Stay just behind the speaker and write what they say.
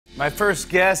My first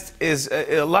guest is,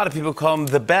 a lot of people call him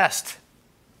the best.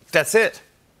 That's it.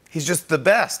 He's just the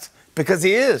best, because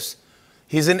he is.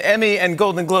 He's an Emmy and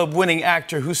Golden Globe winning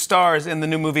actor who stars in the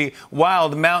new movie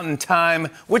Wild Mountain Thyme,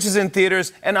 which is in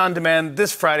theaters and on demand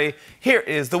this Friday. Here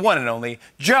is the one and only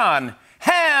Jon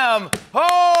Hamm.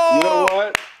 Oh! You know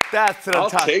what? That's what I'm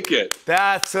talking. I'll take it.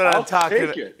 That's what I'm talking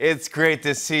about. It. It's great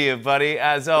to see you, buddy,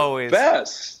 as always.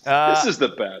 Best. This is the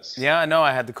best. Yeah, I know.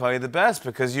 I had to call you the best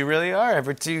because you really are.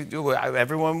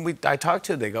 Everyone I talk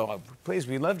to, they go, oh, please,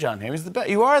 we love Jon Hamm. He's the best.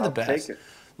 You are the best. I'll take it.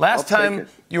 Last time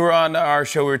you were on our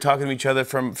show, we were talking to each other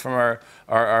from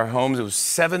our homes. It was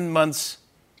 7 months.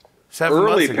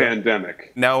 Early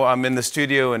pandemic. Now I'm in the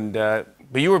studio,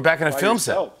 but you were back in a film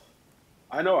set.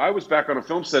 I know. I was back on a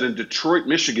film set in Detroit,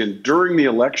 Michigan during the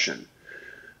election,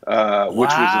 which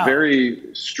was very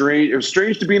strange. It was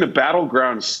strange to be in a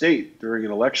battleground state during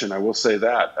an election, I will say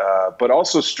that. But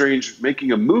also strange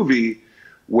making a movie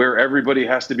where everybody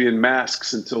has to be in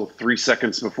masks until 3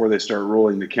 seconds before they start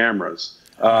rolling the cameras.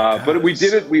 But we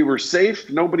did it. We were safe.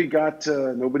 Nobody got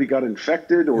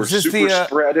infected or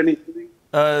spread anything.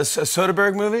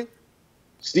 Soderbergh movie?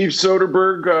 Steve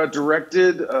Soderbergh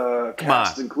directed,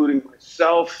 cast including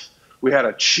myself. We had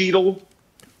a Cheadle.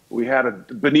 We had a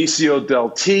Benicio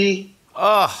del T.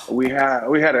 We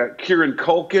had a Kieran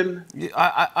Culkin.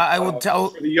 I would tell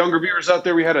for the younger viewers out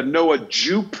there. We had a Noah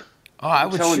Jupe. Oh, I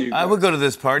would go to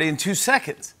this party in 2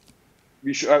 seconds.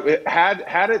 You should,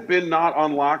 had it been not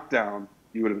on lockdown,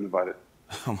 you would have been invited.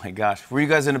 Oh my gosh, were you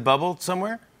guys in a bubble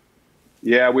somewhere?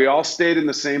 Yeah, we all stayed in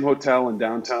the same hotel in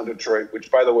downtown Detroit,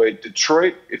 which, by the way,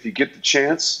 Detroit, if you get the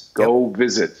chance, go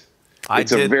visit.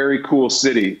 It's a very cool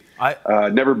city.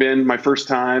 Never been, my first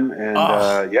time, and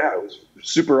yeah, it was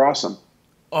super awesome.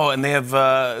 Oh, and they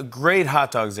have great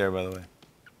hot dogs there, by the way.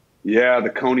 Yeah,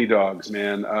 the Coney dogs,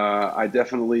 man. I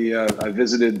definitely, I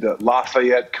visited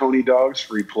Lafayette Coney Dogs,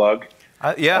 free plug.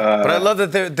 Yeah, but I love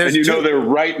that there's and they're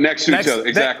right next to each other.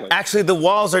 Exactly. Actually, the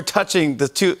walls are touching the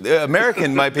two.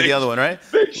 American might be the other one, right?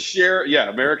 They share, yeah,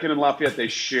 American and Lafayette, they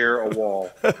share a wall.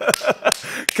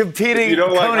 Competing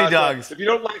Coney dogs. If you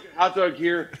don't like a hot dog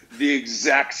here, the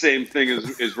exact same thing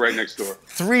is right next door.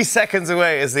 3 seconds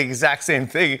away is the exact same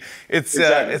thing. It's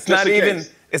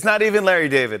not even Larry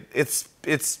David.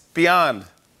 It's beyond.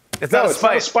 It's not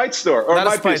a Spite store. Or not it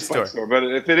might be a Spite store. But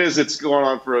if it is, it's going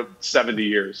on for 70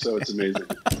 years, so it's amazing.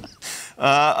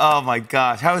 Oh, my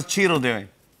gosh. How is Cheadle doing?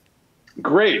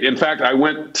 Great. In fact, I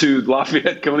went to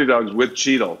Lafayette Coney Dogs with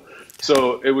Cheadle.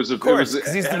 So it was a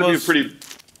pretty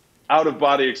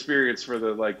out-of-body experience for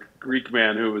the Greek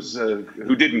man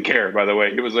who didn't care, by the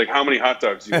way. He was like, how many hot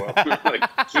dogs do you want? We were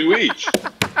like, 2 each.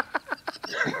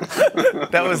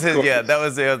 That was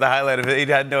the highlight of it. He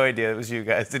had no idea it was you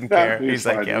guys. Didn't care. He's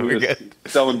like, yeah, we're good.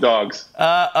 Selling dogs.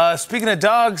 Speaking of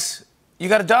dogs, you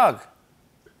got a dog.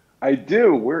 I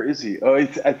do. Where is he? Oh, I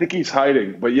think he's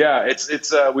hiding. But yeah,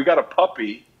 we got a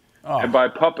puppy. Oh. And by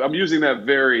pup, I'm using that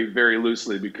very, very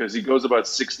loosely because he goes about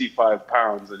 65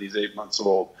 pounds and he's 8 months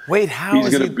old. Wait, he's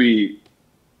gonna be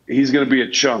a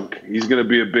chunk. He's gonna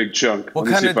be a big chunk. What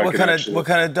kind of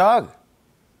dog?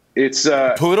 It's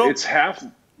poodle. It's half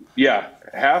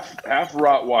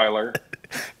Rottweiler.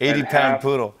 80-pound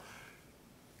poodle.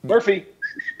 Murphy,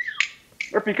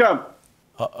 come.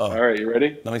 Uh-oh. All right, you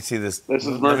ready? Let me see this. This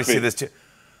is Murphy. Let me see this too.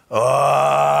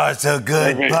 Oh, it's a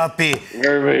good puppy.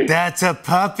 Murphy. That's a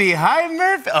puppy. Hi,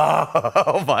 Murphy.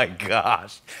 Oh my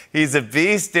gosh. He's a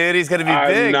beast, dude. He's gonna be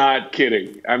big.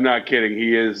 I'm not kidding.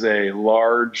 He is a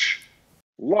large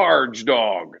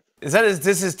dog. Is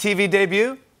this his TV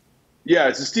debut? Yeah,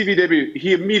 it's his TV debut.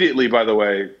 He immediately, by the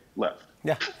way, left.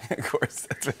 Yeah, of course.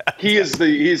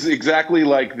 He's exactly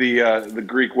like the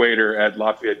Greek waiter at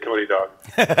Lafayette Coney Dog.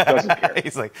 Doesn't care.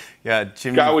 He's like, yeah,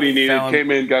 Jimmy got what he needed,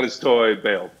 came in, got his toy,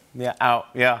 bailed. Yeah, out.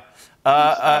 Yeah.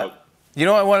 You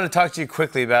know what I wanted to talk to you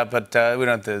quickly about, but we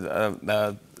don't have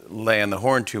to lay on the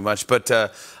horn too much. But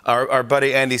our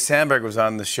buddy Andy Samberg was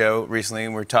on the show recently,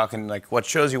 and we were talking what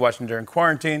shows you watching during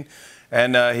quarantine.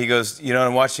 And he goes, you know what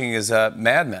I'm watching is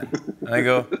Mad Men. And I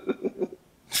go,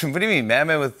 what do you mean, Mad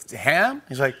Men with Hamm?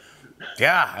 He's like,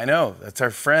 yeah, I know. That's our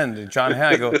friend, Jon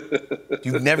Hamm. I go,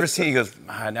 you've never seen? He goes,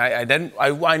 man, I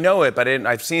know it, but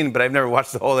I've seen it, but I've never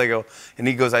watched the whole thing. I go, and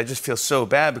he goes, I just feel so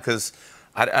bad because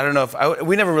I don't know if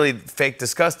we never really fake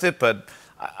discussed it, but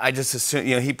I just assume,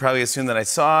 he probably assumed that I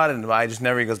saw it, and I just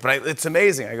never. He goes, but it's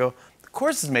amazing. I go, of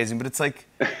course it's amazing, but it's like,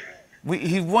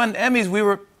 he won Emmys.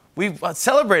 We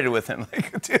celebrated with him.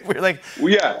 Dude, we're like, well,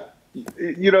 yeah.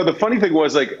 You know, the funny thing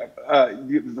was, like,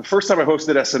 the first time I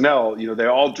hosted SNL, you know, they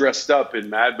all dressed up in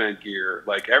Mad Men gear,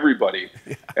 like everybody.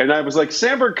 Yeah. And I was like,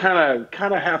 Samberg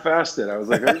kind of half-assed it. I was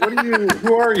like,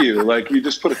 who are you? Like, you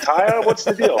just put a tie on? What's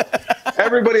the deal?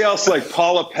 Everybody else, like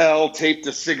Paula Pell taped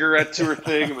a cigarette to her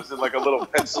thing. It was in like a little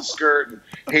pencil skirt. And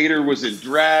Hader was in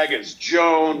drag as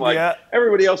Joan. Like,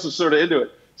 everybody else was sort of into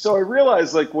it. So I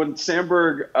realized, like, when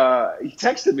Samberg, he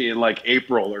texted me in like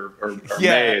April or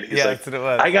May, and he's like,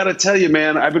 I got to tell you,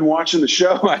 man, I've been watching the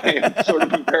show. I am sort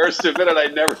of embarrassed to admit it. I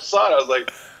never saw it. I was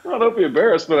like, oh, don't be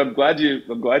embarrassed, but I'm glad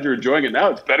you're enjoying it now.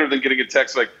 It's better than getting a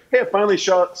text like, hey, I finally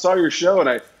saw your show, and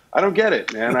I don't get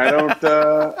it, man. I don't.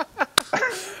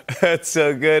 That's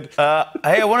so good. Hey,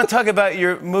 I want to talk about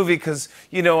your movie because,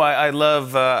 you know, I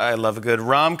love a good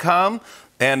rom-com.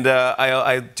 And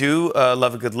I do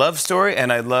love a good love story,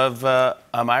 and I love,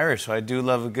 I'm Irish, so I do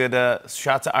love a good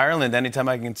shot to Ireland anytime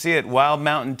I can see it. Wild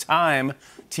Mountain Thyme,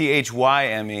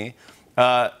 Thyme.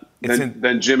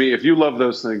 Then, Jimmy, if you love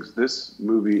those things, this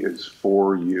movie is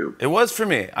for you. It was for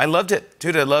me. I loved it.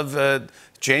 Dude, I love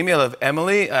Jamie, I love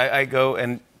Emily. I go,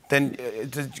 and then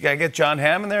did I get Jon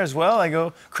Hamm in there as well? I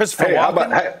go, Christopher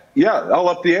Walken. I'll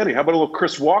up the ante. How about a little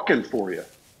Chris Walken for you?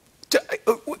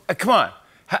 Come on.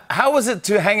 How was it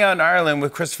to hang out in Ireland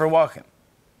with Christopher Walken?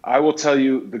 I will tell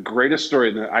you the greatest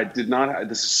story that I did not.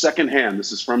 This is secondhand.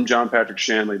 This is from John Patrick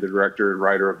Shanley, the director and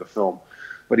writer of the film.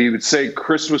 But he would say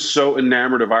Chris was so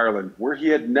enamored of Ireland, where he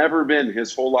had never been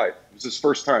his whole life. It was his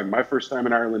first time, my first time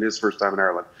in Ireland, his first time in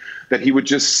Ireland, that he would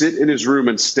just sit in his room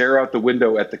and stare out the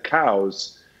window at the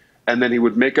cows, and then he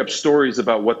would make up stories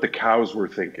about what the cows were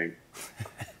thinking.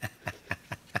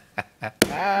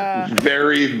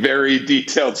 Very, very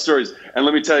detailed stories. And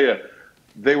let me tell you,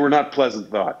 they were not pleasant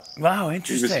thoughts. Wow,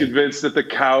 interesting. He was convinced that the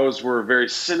cows were very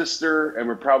sinister and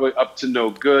were probably up to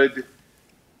no good.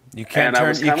 You can't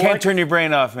turn your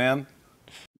brain off, man.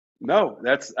 No,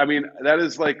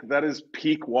 that is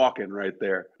peak Walken right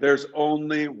there. There's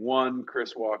only one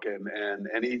Chris Walken, and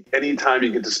any time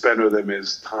you get to spend with him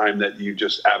is time that you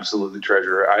just absolutely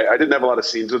treasure. I didn't have a lot of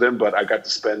scenes with him, but I got to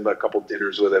spend a couple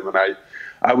dinners with him, and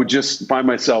I would just find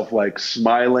myself like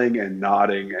smiling and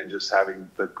nodding and just having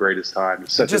the greatest time.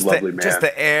 He's such a lovely man. Just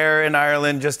the air in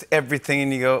Ireland, just everything,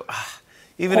 and you go,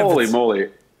 even holy moly.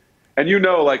 And you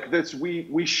know, like this,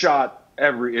 we shot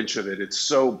every inch of it. It's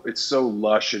so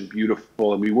lush and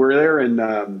beautiful. And we were there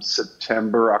in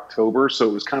September, October, so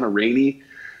it was kind of rainy.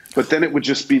 But then it would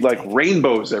just be like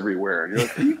rainbows everywhere. And you're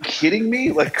like, are you kidding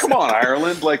me? Like, come on,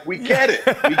 Ireland. Like, we get it.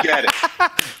 We get it.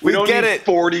 We don't need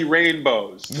 40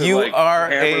 rainbows to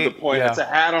hammer the point. Yeah. It's a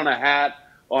hat on a hat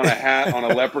on a hat on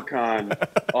a leprechaun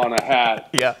on a hat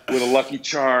with a Lucky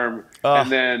Charm, and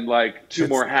then like two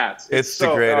more hats. It's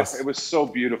the greatest. It was so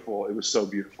beautiful. It was so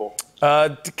beautiful.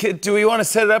 Do we want to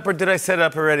set it up, or did I set it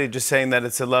up already? Just saying that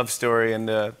it's a love story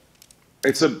and.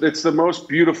 It's the most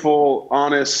beautiful,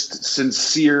 honest,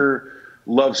 sincere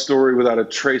love story without a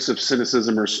trace of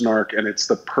cynicism or snark, and it's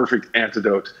the perfect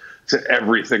antidote to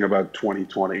everything about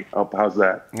 2020. How's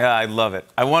that? Yeah, I love it.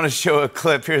 I want to show a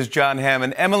clip. Here's Jon Hamm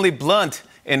and Emily Blunt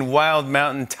in Wild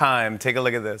Mountain Thyme. Take a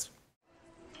look at this.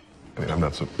 I mean, I'm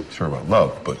not so sure about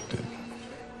love, but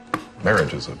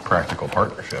marriage is a practical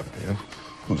partnership. Yeah?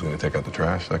 Who's going to take out the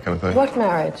trash, that kind of thing? What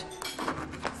marriage? Do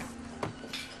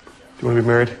you want to be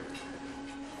married?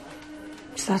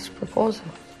 Is that a proposal?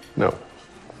 No.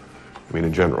 I mean,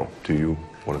 in general, do you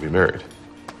want to be married?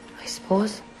 I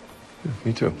suppose. Yeah,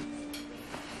 me too.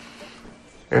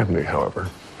 Anthony, however,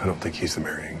 I don't think he's the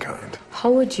marrying kind.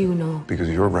 How would you know? Because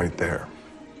you're right there.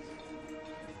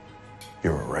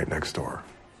 You were right next door.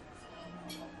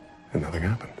 And nothing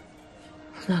happened.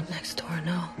 I'm not next door,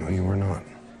 no. No, you were not.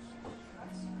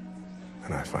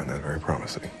 And I find that very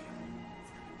promising.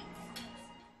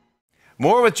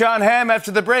 More with Jon Hamm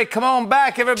after the break. Come on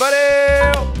back, everybody!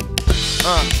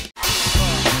 On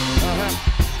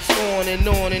and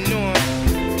on and on.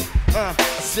 I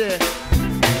said,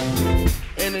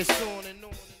 and it's on.